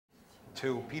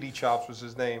to, P.D. Chops was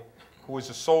his name, who was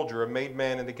a soldier, a made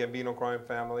man in the Gambino crime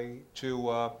family,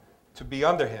 to be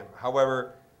under him.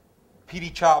 However, P.D.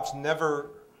 Chops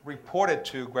never reported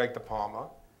to Greg DePalma.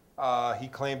 He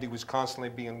claimed he was constantly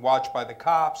being watched by the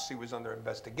cops. He was under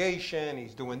investigation.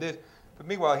 He's doing this. But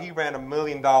meanwhile, he ran $1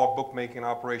 million bookmaking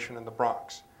operation in the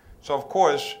Bronx. So, of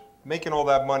course, making all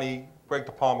that money, Greg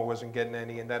DePalma wasn't getting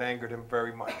any, and that angered him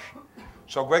very much.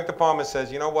 So Greg DePalma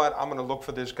says, you know what, I'm going to look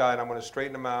for this guy, and I'm going to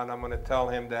straighten him out, and I'm going to tell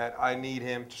him that I need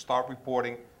him to start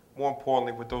reporting, more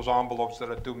importantly, with those envelopes that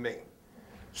are due me.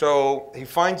 So he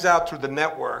finds out through the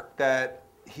network that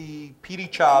P.D.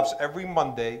 Chops, every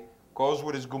Monday, goes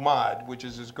with his gumad, which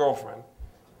is his girlfriend,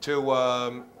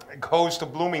 goes to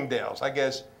Bloomingdale's. I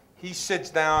guess he sits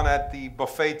down at the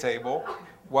buffet table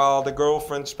while the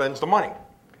girlfriend spends the money.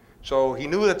 So he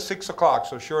knew at 6 o'clock,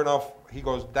 so sure enough, he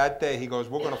goes, that day, he goes,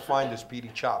 we're going to find this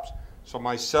P.D. Chops. So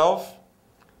myself,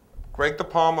 Greg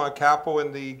DePalma, a capo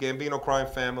in the Gambino crime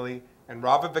family, and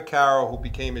Robert Vaccaro, who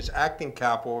became his acting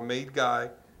capo, a made guy,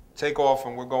 take off,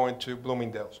 and we're going to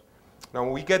Bloomingdale's. Now,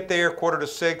 when we get there,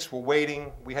 5:45, we're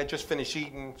waiting. We had just finished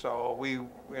eating, so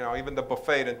even the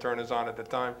buffet didn't turn us on at the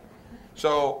time.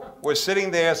 So we're sitting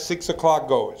there, 6 o'clock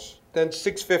goes. Then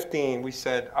 6:15, we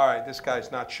said, all right, this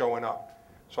guy's not showing up.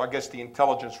 So I guess the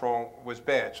intelligence wrong was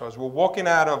bad. So as we're walking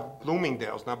out of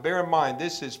Bloomingdale's, now bear in mind,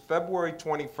 this is February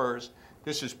 21st.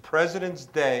 This is President's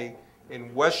Day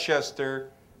in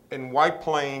Westchester, in White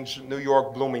Plains, New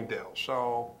York, Bloomingdale's.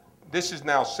 So this is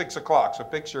now 6 o'clock. So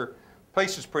picture,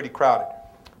 place is pretty crowded.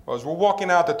 Well, as we're walking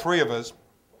out, the three of us,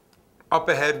 up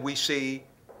ahead we see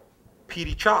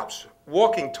P.D. Chops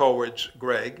walking towards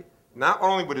Greg, not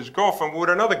only with his girlfriend, but with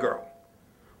another girl.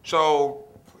 So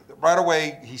right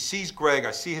away, he sees Greg.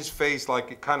 I see his face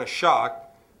like kind of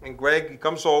shocked. And Greg, he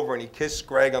comes over and he kisses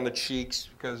Greg on the cheeks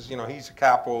because, he's a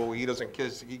capo. He doesn't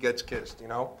kiss, he gets kissed,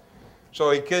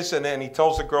 So he kisses and then he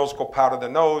tells the girls, go powder their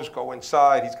nose, go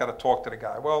inside. He's got to talk to the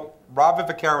guy. Well, Robert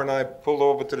Vaccaro and I pulled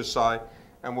over to the side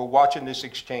and we're watching this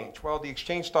exchange. Well, the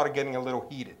exchange started getting a little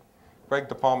heated. Greg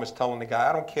DePalma is telling the guy,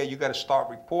 I don't care, you got to start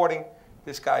reporting.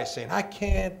 This guy is saying, I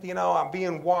can't, I'm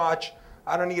being watched.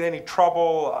 I don't need any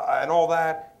trouble and all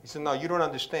that. He said, no, you don't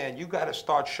understand. You got to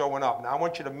start showing up. Now, I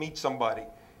want you to meet somebody.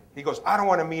 He goes, I don't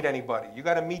want to meet anybody. You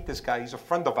got to meet this guy. He's a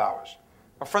friend of ours.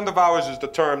 A friend of ours is the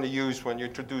term to use when you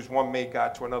introduce one made guy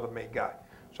to another made guy.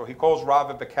 So he calls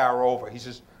Robert Vaccaro over. He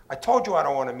says, I told you I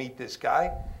don't want to meet this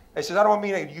guy. He says, I don't want to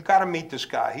meet him. You got to meet this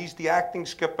guy. He's the acting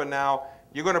skipper now.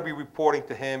 You're going to be reporting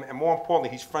to him. And more importantly,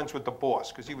 he's friends with the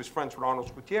boss because he was friends with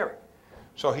Arnold Gutierrez.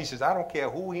 So he says, I don't care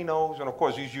who he knows. And of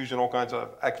course, he's using all kinds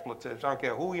of expletives. I don't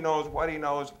care who he knows, what he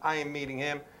knows. I ain't meeting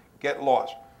him. Get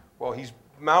lost. Well, he's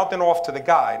mouthing off to the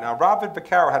guy. Now, Robert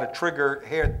Vaccaro had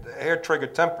a hair trigger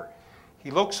temper. He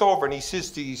looks over and he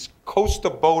sees these Costa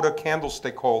Boda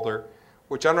candlestick holder,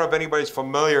 which I don't know if anybody's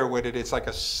familiar with it. It's like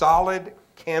a solid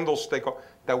candlestick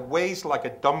that weighs like a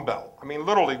dumbbell. I mean,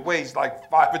 literally weighs like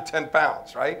 5 or 10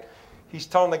 pounds, right? He's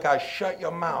telling the guy, shut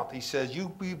your mouth. He says, you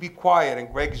be quiet.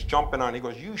 And Greg's jumping on. He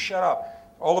goes, you shut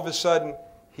up. All of a sudden,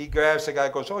 he grabs the guy,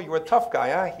 goes, oh, you're a tough guy,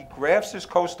 huh? He grabs his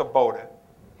Costa Boda,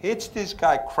 hits this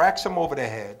guy, cracks him over the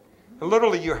head. And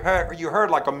literally, you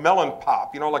heard like a melon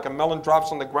pop. Like a melon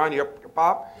drops on the ground, you hear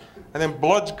pop. And then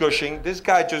blood's gushing. This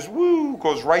guy just,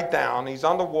 goes right down. He's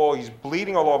on the wall. He's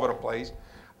bleeding all over the place.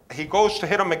 He goes to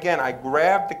hit him again. I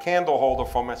grab the candle holder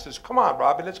from him. I says, come on,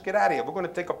 Robbie, let's get out of here. We're going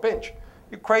to take a pinch.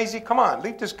 You crazy? Come on,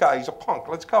 leave this guy. He's a punk.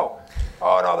 Let's go.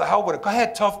 Oh, no, the hell with it. Go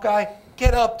ahead, tough guy.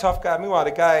 Get up, tough guy. Meanwhile,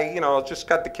 the guy, just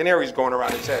got the canaries going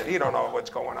around his head. He don't know what's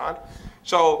going on.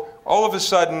 So all of a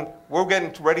sudden, we're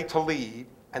getting ready to leave,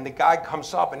 and the guy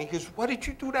comes up, and he goes, what did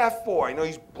you do that for?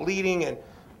 He's bleeding, and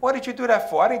what did you do that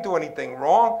for? I didn't do anything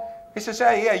wrong. He says,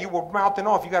 hey, yeah, you were mouthing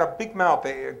off. You got a big mouth,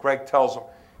 Greg tells him.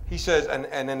 He says,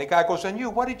 and then the guy goes, and you,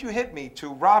 what did you hit me to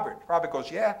Robert? Robert goes,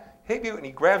 yeah, hit you, and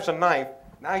he grabs a knife.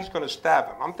 Now he's going to stab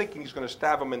him. I'm thinking he's going to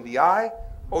stab him in the eye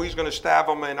or he's going to stab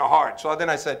him in the heart. So then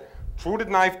I said, threw the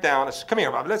knife down. I said, come here,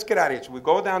 Rob, let's get out of here. So we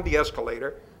go down the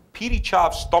escalator. P.D.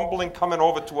 Chops stumbling, coming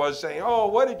over to us saying, oh,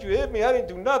 what did you hit me? I didn't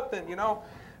do nothing,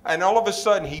 And all of a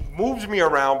sudden, he moves me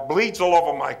around, bleeds all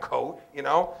over my coat,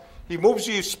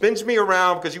 He spins me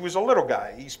around because he was a little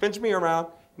guy. He spins me around.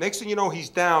 Next thing you know, he's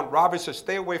down. Robert says,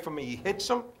 stay away from me. He hits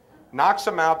him, knocks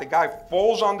him out. The guy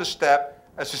falls on the step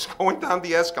as he's going down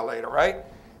the escalator, right?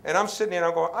 And I'm sitting there and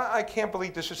I'm going, I can't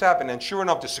believe this has happened. And sure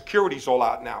enough, the security's all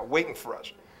out now, waiting for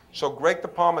us. So Greg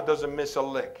DePalma doesn't miss a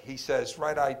lick. He says,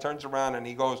 he turns around and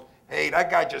he goes, hey, that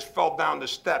guy just fell down the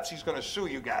steps. He's going to sue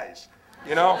you guys.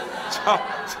 you know?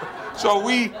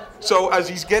 So as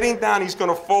he's getting down, he's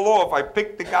gonna fall off. I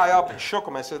picked the guy up and shook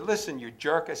him. I said, listen, you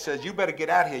jerk. I said, you better get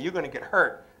out of here. You're gonna get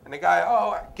hurt. And the guy,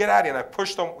 oh, get out of here. And I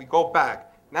pushed him, we go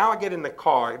back. Now I get in the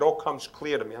car, it all comes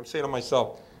clear to me. I'm saying to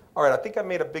myself, all right, I think I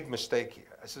made a big mistake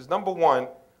here. I says, number one,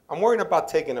 I'm worrying about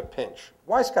taking a pinch.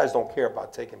 Wise guys don't care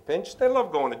about taking pinch. They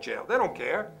love going to jail. They don't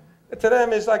care. And to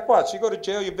them, it's like what? So you go to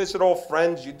jail, you visit old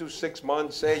friends, you do 6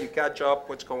 months, say, you catch up,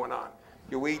 what's going on?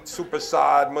 You eat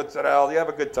supersad, mozzarella, you have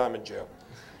a good time in jail,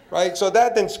 right? So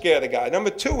that didn't scare the guy. Number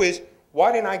two is,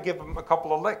 why didn't I give him a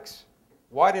couple of licks?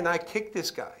 Why didn't I kick this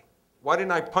guy? Why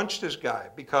didn't I punch this guy?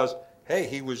 Because, hey,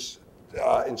 he was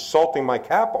insulting my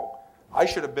capo. I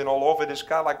should have been all over this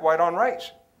guy like white on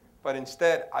rice. But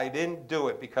instead, I didn't do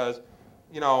it because,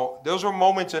 you know, those are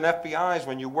moments in FBI's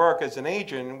when you work as an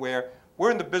agent where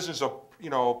we're in the business of, you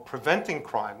know, preventing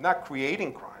crime, not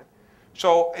creating crime.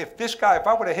 So if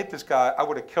I would have hit this guy, I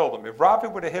would have killed him. If Robbie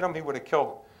would have hit him, he would have killed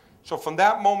him. So from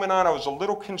that moment on, I was a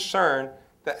little concerned,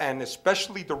 and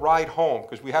especially the ride home,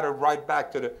 because we had to ride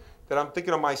back that I'm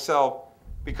thinking to myself,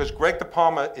 because Greg De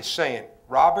Palma is saying,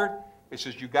 Robert, he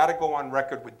says, you got to go on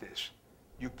record with this.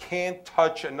 You can't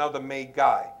touch another made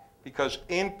guy, because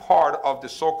in part of the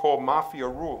so-called mafia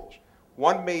rules,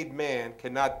 one made man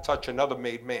cannot touch another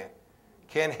made man.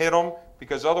 Can't hit him,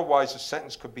 because otherwise the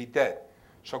sentence could be dead.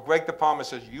 So Greg De Palma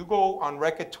says, you go on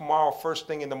record tomorrow first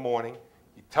thing in the morning,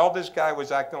 you tell this guy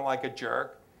was acting like a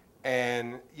jerk,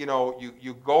 and you know,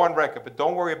 you go on record, but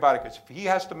don't worry about it, because if he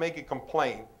has to make a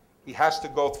complaint, he has to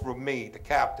go through me, the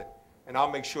captain, and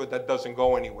I'll make sure that doesn't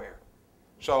go anywhere.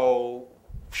 So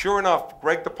sure enough,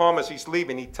 Greg De Palma, as he's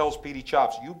leaving, he tells Petey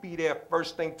Chops, you be there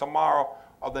first thing tomorrow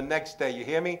or the next day, you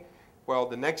hear me? Well,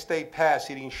 the next day passed,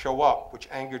 he didn't show up, which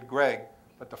angered Greg.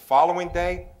 But the following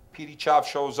day, Petey Chops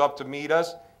shows up to meet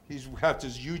us. He's got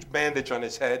this huge bandage on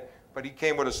his head, but he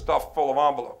came with a stuff full of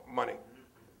envelope money.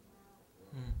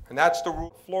 And that's the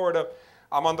rule. Florida,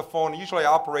 I'm on the phone. Usually I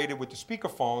operated with the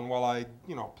speakerphone while I,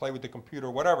 you know, play with the computer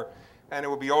or whatever. And it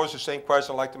would be always the same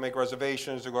question. I'd like to make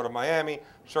reservations to go to Miami.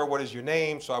 Sir, what is your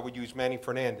name? So I would use Manny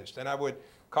Fernandez. Then I would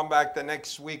come back the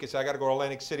next week and say, I got to go to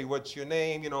Atlantic City. What's your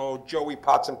name? You know, Joey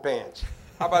Pots and Pans.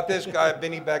 How about this guy,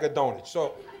 Vinny Bag of Donuts?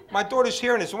 So my daughter's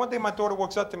hearing this. And one day my daughter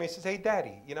walks up to me and says, hey,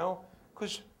 Daddy, you know,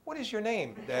 because what is your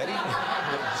name, Daddy?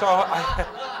 So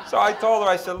I told her,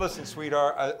 I said, listen,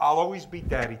 sweetheart, I'll always be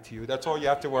Daddy to you. That's all you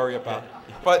have to worry about.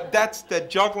 But that's the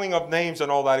juggling of names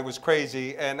and all that. It was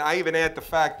crazy. And I even add the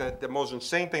fact that the most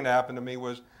insane thing that happened to me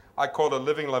was I called it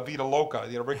living La Vida Loca,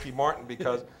 you know, Ricky Martin,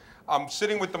 because I'm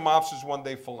sitting with the mobsters one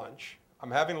day for lunch.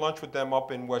 I'm having lunch with them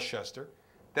up in Westchester.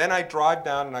 Then I drive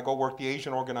down and I go work the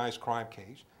Asian organized crime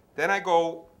case. Then I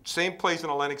go, same place in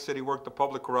Atlantic City, work the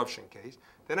public corruption case.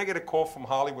 Then I get a call from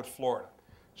Hollywood, Florida.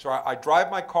 So I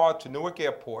drive my car to Newark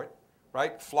Airport,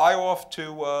 right? Fly off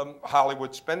to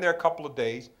Hollywood, spend there a couple of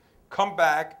days, come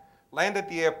back, land at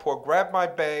the airport, grab my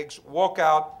bags, walk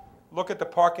out, look at the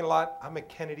parking lot. I'm at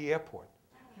Kennedy Airport.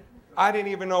 I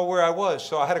didn't even know where I was.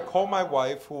 So I had to call my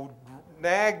wife, who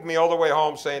nagged me all the way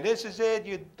home saying, this is it,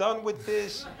 you're done with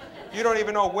this. You don't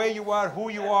even know where you are, who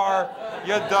you are,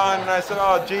 you're done. And I said,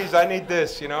 oh, geez, I need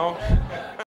this, you know?